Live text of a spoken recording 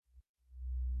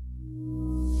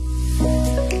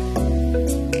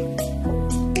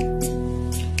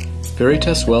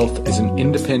Veritas Wealth is an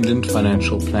independent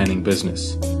financial planning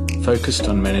business focused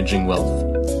on managing wealth.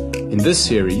 In this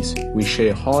series, we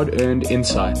share hard-earned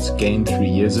insights gained through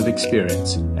years of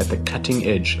experience at the cutting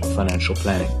edge of financial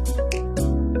planning.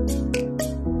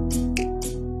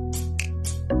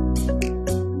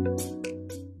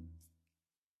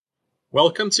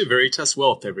 Welcome to Veritas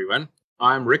Wealth, everyone.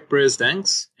 I'm Rick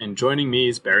Brersdanks, and joining me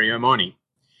is Barry Omani.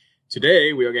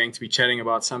 Today, we are going to be chatting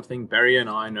about something Barry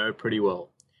and I know pretty well.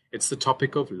 It's the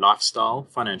topic of lifestyle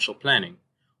financial planning,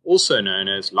 also known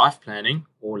as life planning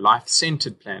or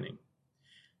life-centered planning.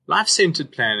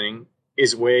 Life-centered planning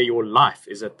is where your life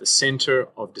is at the center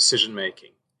of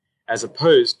decision-making, as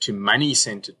opposed to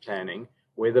money-centered planning,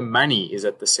 where the money is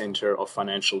at the center of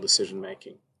financial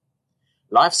decision-making.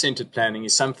 Life-centered planning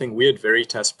is something we at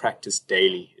Veritas practice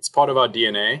daily. It's part of our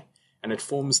DNA, and it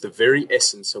forms the very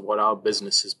essence of what our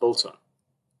business is built on.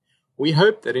 We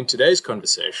hope that in today's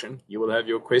conversation, you will have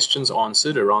your questions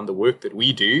answered around the work that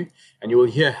we do, and you will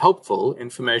hear helpful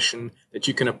information that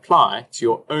you can apply to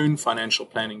your own financial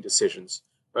planning decisions,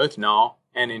 both now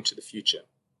and into the future.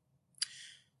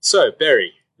 So,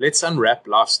 Barry, let's unwrap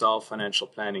lifestyle financial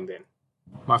planning then.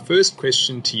 My first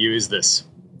question to you is this.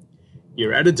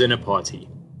 You're at a dinner party.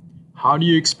 How do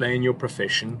you explain your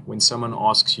profession when someone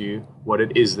asks you what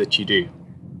it is that you do?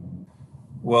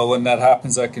 Well, when that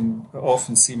happens, I can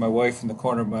often see my wife in the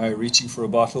corner of my eye reaching for a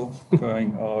bottle,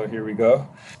 going, oh, here we go.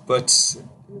 But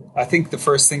I think the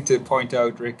first thing to point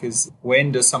out, Rick, is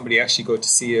when does somebody actually go to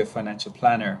see a financial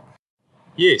planner?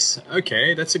 Yes,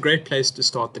 okay, that's a great place to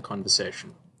start the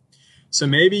conversation. So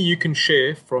maybe you can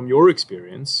share from your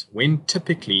experience, when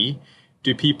typically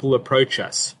do people approach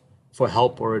us for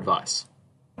help or advice?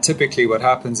 Typically what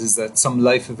happens is that some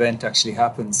life event actually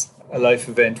happens, a life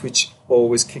event which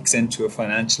always kicks into a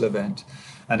financial event.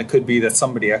 And it could be that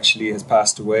somebody actually has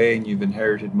passed away and you've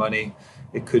inherited money.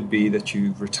 It could be that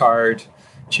you've retired,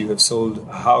 that you have sold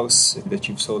a house, that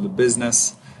you've sold a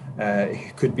business.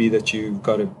 It could be that you've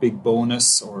got a big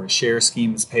bonus or a share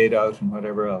scheme is paid out and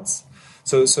whatever else.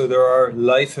 So there are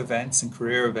life events and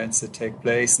career events that take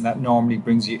place, and that normally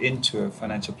brings you into a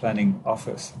financial planning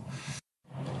office.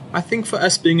 I think for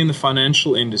us being in the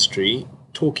financial industry,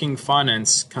 talking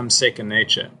finance comes second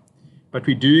nature. But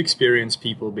we do experience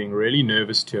people being really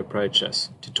nervous to approach us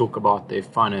to talk about their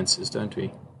finances, don't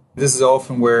we? This is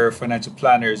often where financial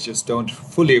planners just don't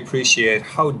fully appreciate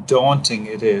how daunting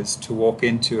it is to walk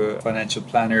into a financial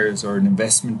planner's or an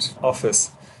investment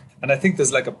office. And I think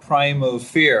there's like a primal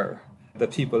fear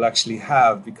that people actually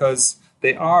have because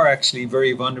they are actually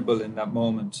very vulnerable in that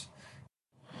moment.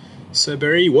 So,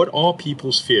 Barry, what are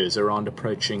people's fears around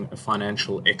approaching a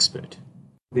financial expert?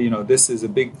 This is a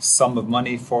big sum of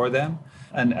money for them.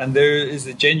 And there is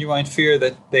a genuine fear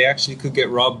that they actually could get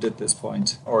robbed at this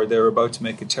point, or they're about to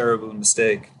make a terrible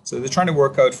mistake. So they're trying to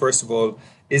work out, first of all,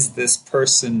 is this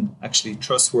person actually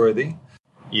trustworthy?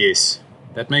 Yes,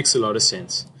 that makes a lot of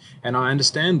sense. And I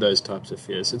understand those types of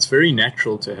fears. It's very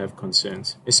natural to have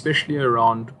concerns, especially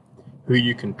around who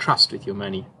you can trust with your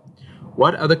money.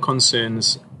 What other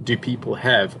concerns do people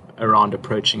have around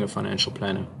approaching a financial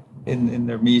planner? In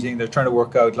their meeting, they're trying to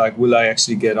work out, will I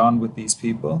actually get on with these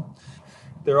people?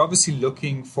 They're obviously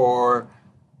looking for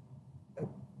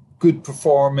good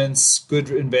performance,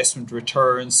 good investment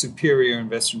returns, superior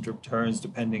investment returns,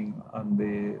 depending on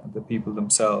the people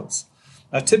themselves.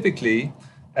 Now, typically,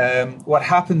 what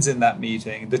happens in that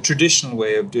meeting, the traditional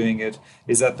way of doing it,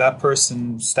 is that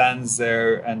person stands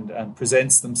there and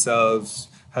presents themselves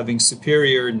having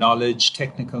superior knowledge,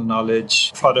 technical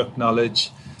knowledge, product knowledge.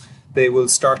 They will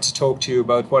start to talk to you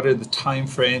about what are the time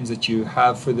frames that you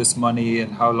have for this money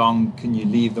and how long can you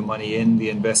leave the money in the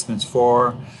investments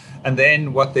for. And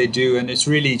then what they do, and it's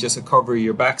really just a cover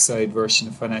your backside version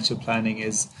of financial planning,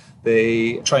 is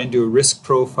they try and do a risk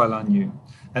profile on you.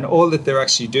 And all that they're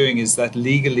actually doing is that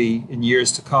legally in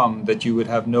years to come that you would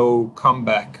have no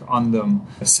comeback on them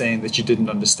saying that you didn't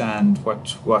understand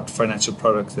what financial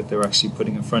product that they're actually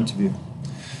putting in front of you.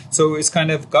 So it's kind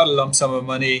of got a lump sum of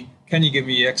money. Can you give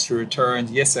me extra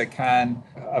returns? Yes, I can.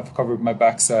 I've covered my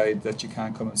backside that you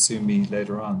can't come and sue me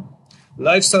later on.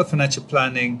 Lifestyle financial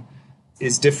planning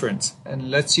is different. And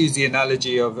let's use the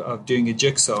analogy of doing a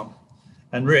jigsaw.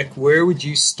 And Rick, where would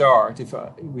you start if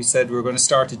we said we were going to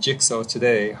start a jigsaw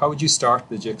today? How would you start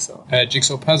the jigsaw? A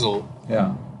jigsaw puzzle?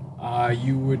 Yeah.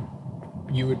 You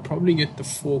would probably get the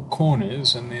four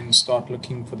corners and then start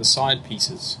looking for the side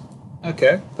pieces.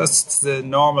 Okay, that's the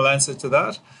normal answer to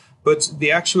that. But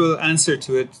the actual answer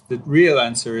to it, the real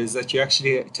answer, is that you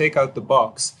actually take out the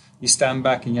box, you stand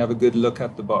back and you have a good look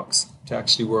at the box to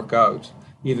actually work out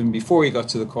even before you got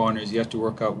to the corners, you have to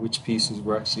work out which pieces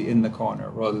were actually in the corner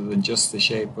rather than just the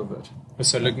shape of it.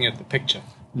 So looking at the picture.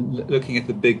 Looking at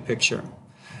the big picture.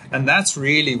 And that's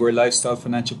really where lifestyle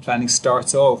financial planning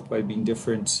starts off, by being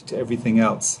different to everything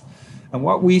else. And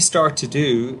what we start to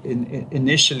do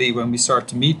initially when we start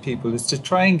to meet people is to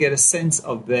try and get a sense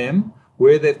of them,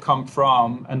 where they've come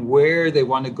from and where they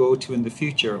want to go to in the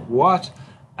future. What,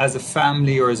 as a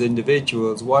family or as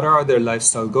individuals, what are their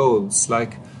lifestyle goals?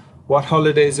 Like, what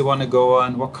holidays they want to go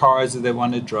on, what cars do they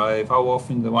want to drive, how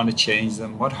often do they want to change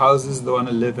them, what houses do they want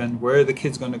to live in, where are the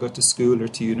kids going to go to school or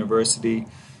to university,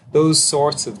 those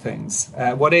sorts of things.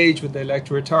 What age would they like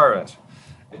to retire at?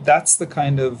 That's the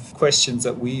kind of questions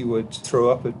that we would throw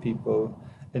up at people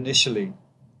initially.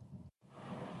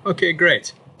 Okay,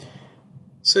 great.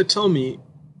 So tell me,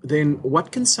 then,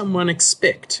 what can someone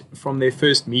expect from their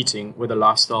first meeting with a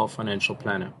lifestyle financial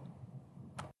planner?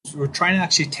 We're trying to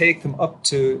actually take them up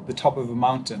to the top of a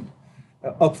mountain,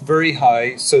 up very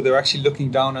high, so they're actually looking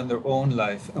down on their own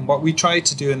life. And what we try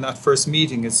to do in that first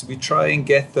meeting is we try and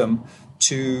get them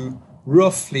to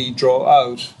roughly draw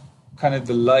out kind of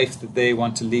the life that they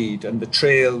want to lead and the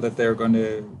trail that they're going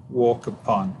to walk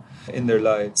upon in their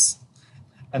lives.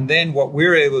 And then what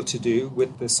we're able to do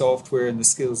with the software and the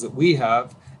skills that we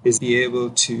have is be able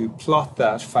to plot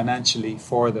that financially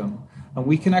for them. And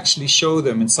we can actually show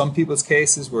them, in some people's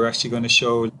cases, we're actually going to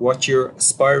show what you're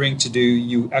aspiring to do.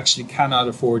 You actually cannot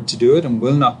afford to do it and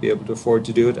will not be able to afford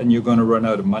to do it, and you're going to run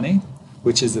out of money,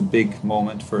 which is a big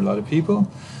moment for a lot of people.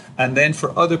 And then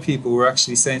for other people, we're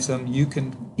actually saying to them, you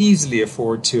can easily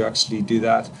afford to actually do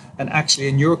that. And actually,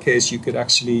 in your case, you could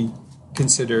actually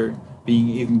consider being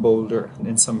even bolder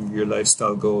in some of your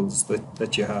lifestyle goals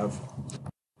that you have.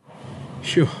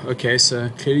 Sure. Okay, so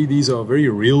clearly these are very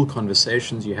real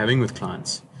conversations you're having with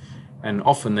clients. And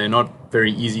often they're not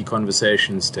very easy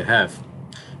conversations to have.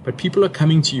 But people are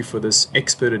coming to you for this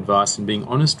expert advice, and being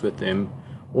honest with them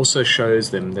also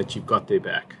shows them that you've got their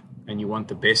back and you want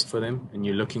the best for them and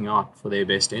you're looking out for their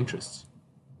best interests.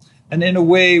 And in a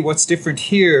way, what's different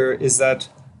here is that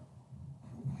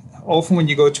often when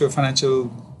you go to a financial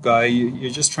guy,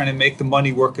 you're just trying to make the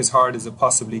money work as hard as it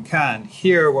possibly can.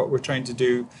 Here, what we're trying to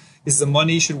do is the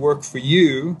money should work for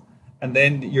you, and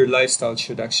then your lifestyle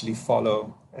should actually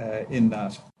follow in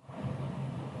that.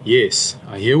 Yes,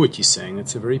 I hear what you're saying.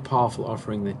 It's a very powerful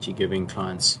offering that you're giving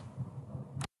clients.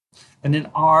 And in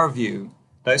our view,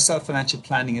 lifestyle financial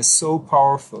planning is so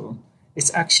powerful,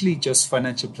 it's actually just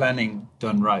financial planning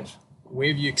done right. Where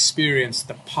have you experienced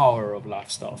the power of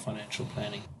lifestyle financial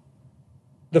planning?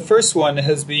 The first one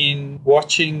has been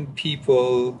watching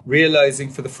people realizing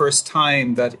for the first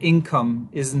time that income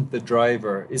isn't the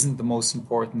driver, isn't the most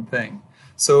important thing.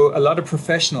 So a lot of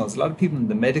professionals, a lot of people in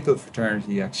the medical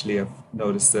fraternity actually have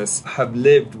noticed this, have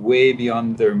lived way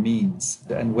beyond their means.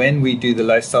 And when we do the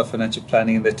lifestyle financial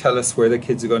planning and they tell us where the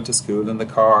kids are going to school and the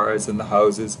cars and the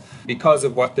houses, because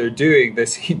of what they're doing, they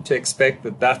seem to expect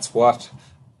that that's what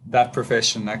that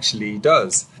profession actually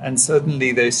does. And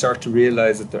suddenly they start to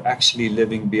realize that they're actually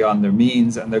living beyond their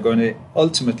means and they're going to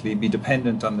ultimately be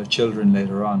dependent on their children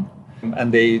later on.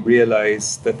 And they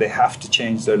realize that they have to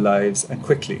change their lives and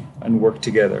quickly and work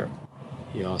together.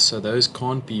 Yeah, so those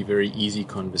can't be very easy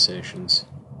conversations.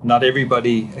 Not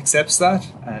everybody accepts that,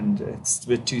 and it's a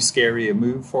bit too scary a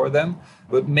move for them.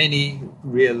 But many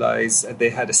realize that they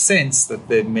had a sense that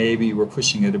they maybe were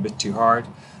pushing it a bit too hard.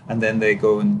 And then they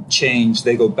go and change,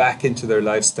 they go back into their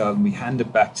lifestyle and we hand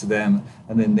it back to them.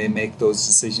 And then they make those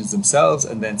decisions themselves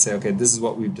and then say, okay, this is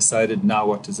what we've decided. Now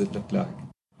what does it look like?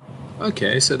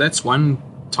 Okay, so that's one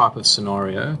type of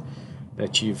scenario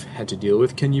that you've had to deal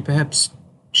with. Can you perhaps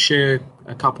share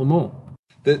a couple more?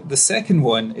 The second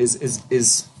one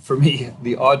is for me,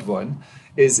 the odd one,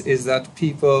 is that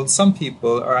some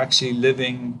people are actually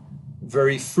living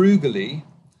very frugally,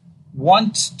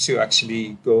 want to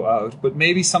actually go out, but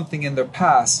maybe something in their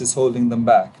past is holding them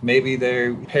back. Maybe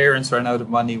their parents ran out of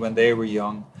money when they were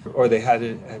young, or they had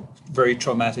a very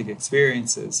traumatic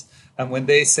experiences. And when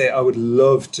they say, I would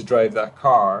love to drive that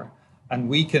car, and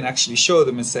we can actually show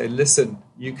them and say, listen,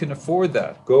 you can afford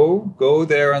that. Go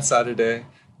there on Saturday.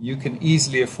 You can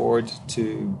easily afford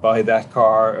to buy that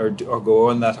car or go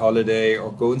on that holiday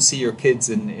or go and see your kids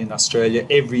in Australia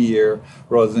every year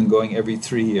rather than going every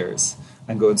 3 years.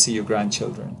 And go and see your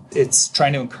grandchildren. It's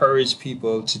trying to encourage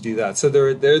people to do that. So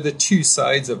they're the two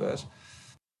sides of it.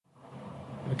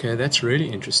 Okay, that's really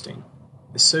interesting.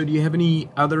 So do you have any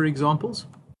other examples?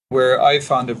 Where I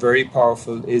found it very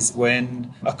powerful is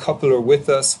when a couple are with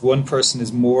us, one person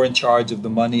is more in charge of the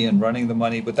money and running the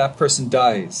money, but that person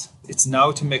dies. It's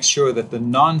now to make sure that the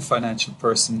non-financial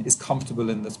person is comfortable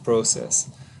in this process.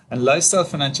 And lifestyle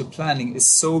financial planning is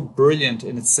so brilliant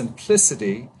in its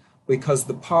simplicity because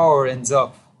the power ends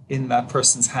up in that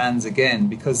person's hands again,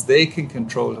 because they can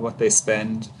control what they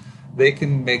spend. They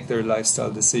can make their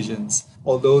lifestyle decisions.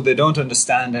 Although they don't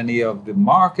understand any of the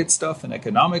market stuff and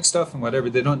economic stuff and whatever,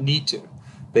 they don't need to.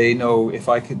 They know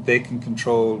they can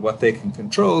control what they can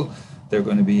control, they're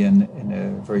going to be in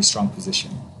a very strong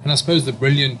position. And I suppose the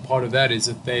brilliant part of that is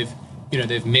that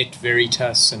they've met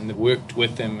Veritas and worked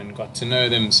with them and got to know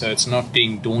them. So it's not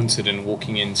being daunted and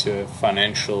walking into a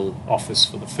financial office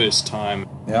for the first time.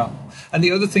 Yeah. And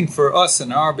the other thing for us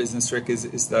in our business, Rick,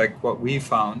 is like what we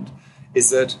found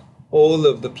is that all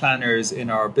of the planners in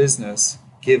our business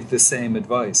give the same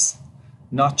advice.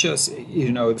 Not just,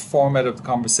 the format of the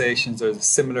conversations are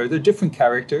similar. They're different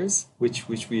characters, which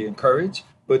we encourage.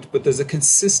 But there's a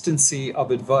consistency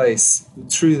of advice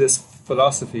through this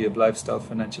philosophy of lifestyle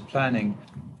financial planning.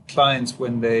 Clients,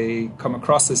 when they come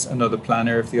across another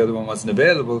planner, if the other one wasn't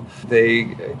available, they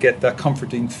get that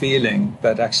comforting feeling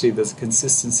that actually there's a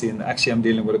consistency and actually I'm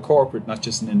dealing with a corporate, not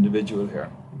just an individual here.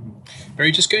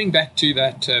 Barry, just going back to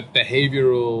that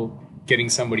behavioral, getting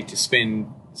somebody to spend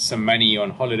some money on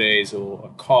holidays or a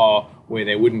car where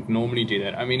they wouldn't normally do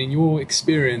that. I mean, in your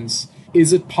experience,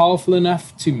 is it powerful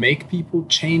enough to make people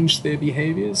change their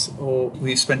behaviors? Or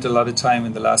we've spent a lot of time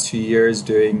in the last few years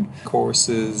doing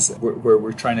courses where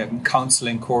we're trying to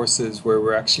counseling courses where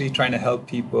we're actually trying to help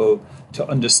people to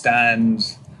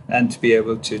understand and to be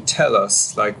able to tell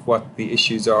us like what the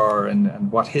issues are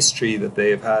and what history that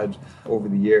they have had over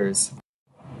the years.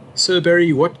 So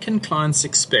Barry, what can clients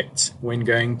expect when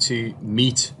going to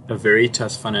meet a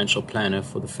Veritas financial planner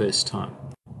for the first time?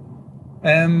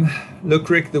 Look,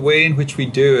 Rick, the way in which we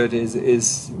do it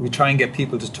is we try and get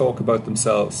people to talk about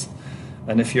themselves.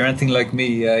 And if you're anything like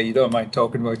me, you don't mind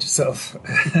talking about yourself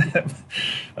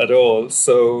at all.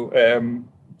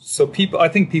 So people, I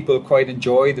think people quite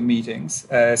enjoy the meetings.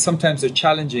 Sometimes they're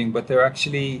challenging, but they're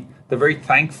very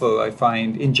thankful, I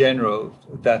find, in general,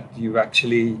 that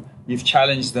you've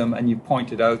challenged them and you've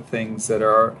pointed out things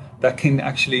that can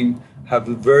actually have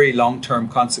very long-term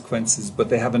consequences, but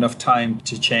they have enough time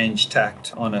to change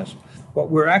tact on it. What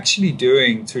we're actually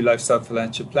doing through lifestyle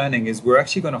financial planning is we're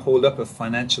actually going to hold up a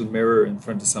financial mirror in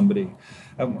front of somebody.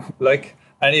 Like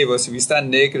any of us, if you stand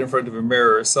naked in front of a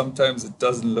mirror, sometimes it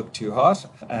doesn't look too hot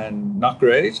and not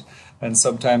great, and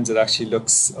sometimes it actually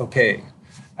looks okay.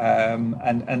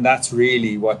 And that's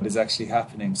really what is actually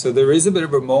happening. So there is a bit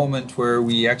of a moment where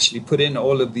we actually put in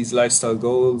all of these lifestyle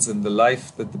goals and the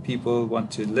life that the people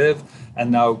want to live, and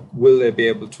now will they be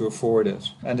able to afford it?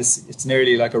 And it's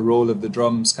nearly like a roll of the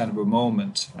drums kind of a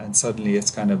moment, and suddenly it's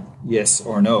kind of yes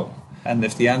or no. And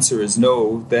if the answer is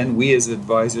no, then we as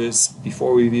advisors,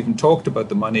 before we've even talked about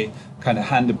the money, kind of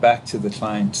hand it back to the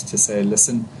client to say,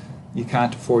 listen, you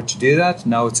can't afford to do that.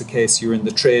 Now it's a case you're in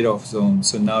the trade-off zone.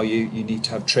 So now you need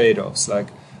to have trade-offs. Like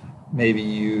maybe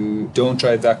you don't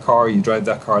drive that car, you drive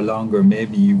that car longer.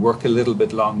 Maybe you work a little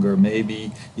bit longer.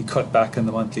 Maybe you cut back on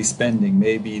the monthly spending.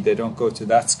 Maybe they don't go to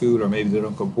that school, or maybe they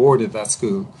don't go board at that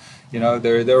school.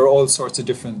 There are all sorts of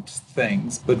different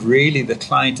things. But really the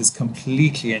client is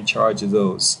completely in charge of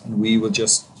those. And we will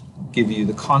just give you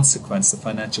the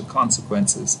financial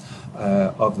consequences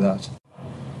of that.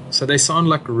 So they sound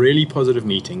like really positive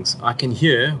meetings. I can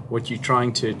hear what you're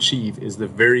trying to achieve is the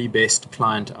very best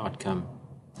client outcome.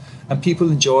 And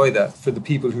people enjoy that. For the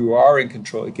people who are in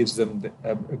control, it gives them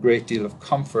a great deal of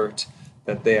comfort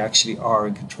that they actually are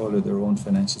in control of their own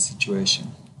financial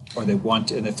situation. Or they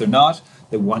want, and if they're not,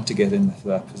 they want to get into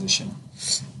that position.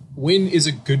 When is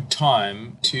a good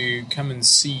time to come and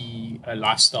see a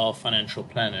lifestyle financial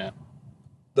planner?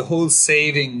 The whole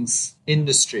savings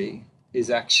industry is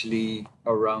actually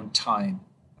around time.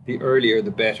 The earlier,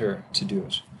 the better to do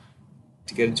it.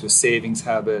 To get into a savings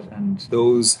habit, and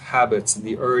those habits, and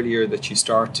the earlier that you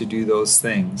start to do those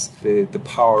things, the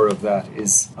power of that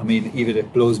is, even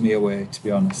it blows me away, to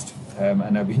be honest.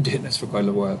 And I've been doing this for quite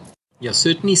a while. Yeah,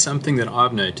 certainly something that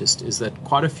I've noticed is that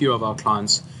quite a few of our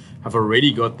clients have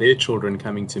already got their children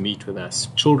coming to meet with us,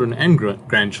 children and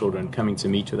grandchildren coming to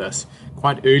meet with us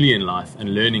quite early in life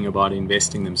and learning about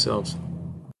investing themselves.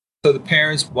 So the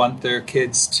parents want their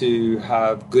kids to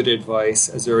have good advice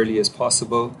as early as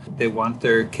possible. They want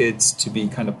their kids to be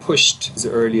kind of pushed as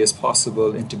early as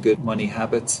possible into good money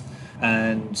habits,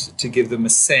 and to give them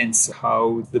a sense of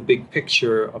how the big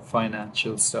picture of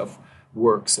financial stuff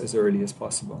works as early as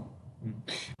possible.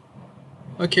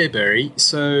 Okay, Barry.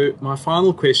 So my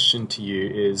final question to you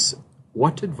is,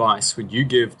 what advice would you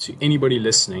give to anybody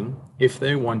listening if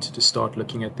they wanted to start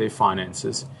looking at their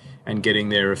finances and getting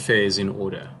their affairs in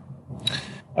order?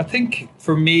 I think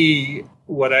for me,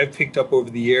 what I've picked up over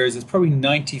the years is probably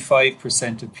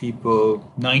 95% of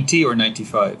people, 90 or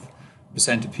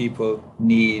 95% of people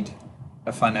need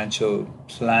a financial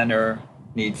planner,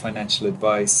 need financial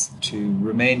advice to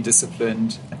remain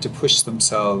disciplined and to push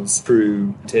themselves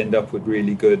through to end up with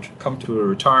really good, comfortable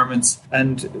retirements.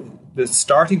 And the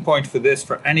starting point for this,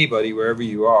 for anybody, wherever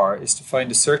you are, is to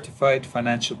find a certified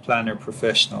financial planner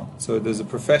professional. So there's a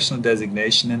professional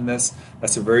designation in this.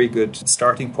 That's a very good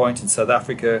starting point. In South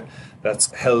Africa,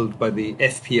 that's held by the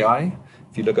FPI.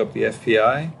 If you look up the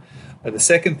FPI. The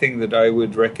second thing that I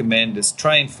would recommend is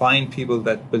try and find people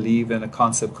that believe in a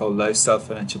concept called lifestyle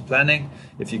financial planning.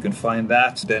 If you can find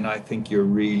that, then I think you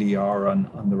really are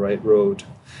on the right road.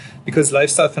 Because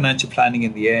lifestyle financial planning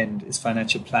in the end is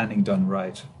financial planning done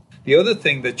right. The other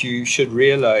thing that you should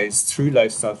realize through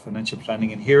lifestyle financial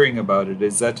planning and hearing about it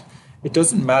is that it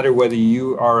doesn't matter whether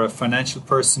you are a financial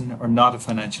person or not a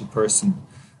financial person.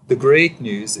 The great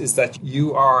news is that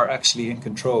you are actually in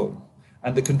control.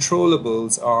 And the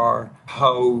controllables are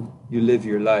how you live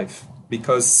your life,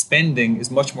 because spending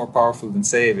is much more powerful than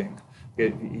saving.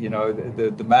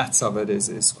 The maths of it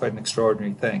is quite an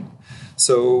extraordinary thing.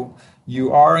 So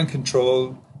you are in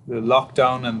control. The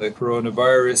lockdown and the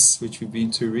coronavirus, which we've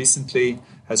been through recently,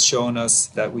 has shown us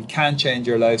that we can change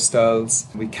our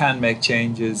lifestyles. We can make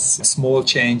changes, small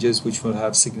changes, which will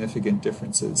have significant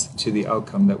differences to the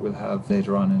outcome that we'll have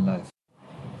later on in life.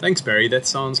 Thanks, Barry. That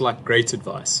sounds like great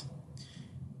advice.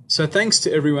 So thanks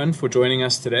to everyone for joining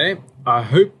us today. I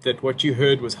hope that what you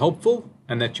heard was helpful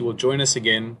and that you will join us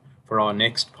again for our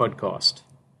next podcast.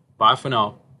 Bye for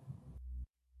now.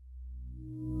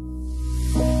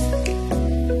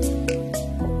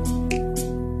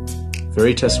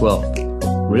 Veritas Wealth.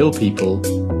 Real people,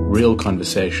 real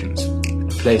conversations.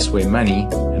 A place where money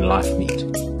and life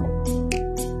meet.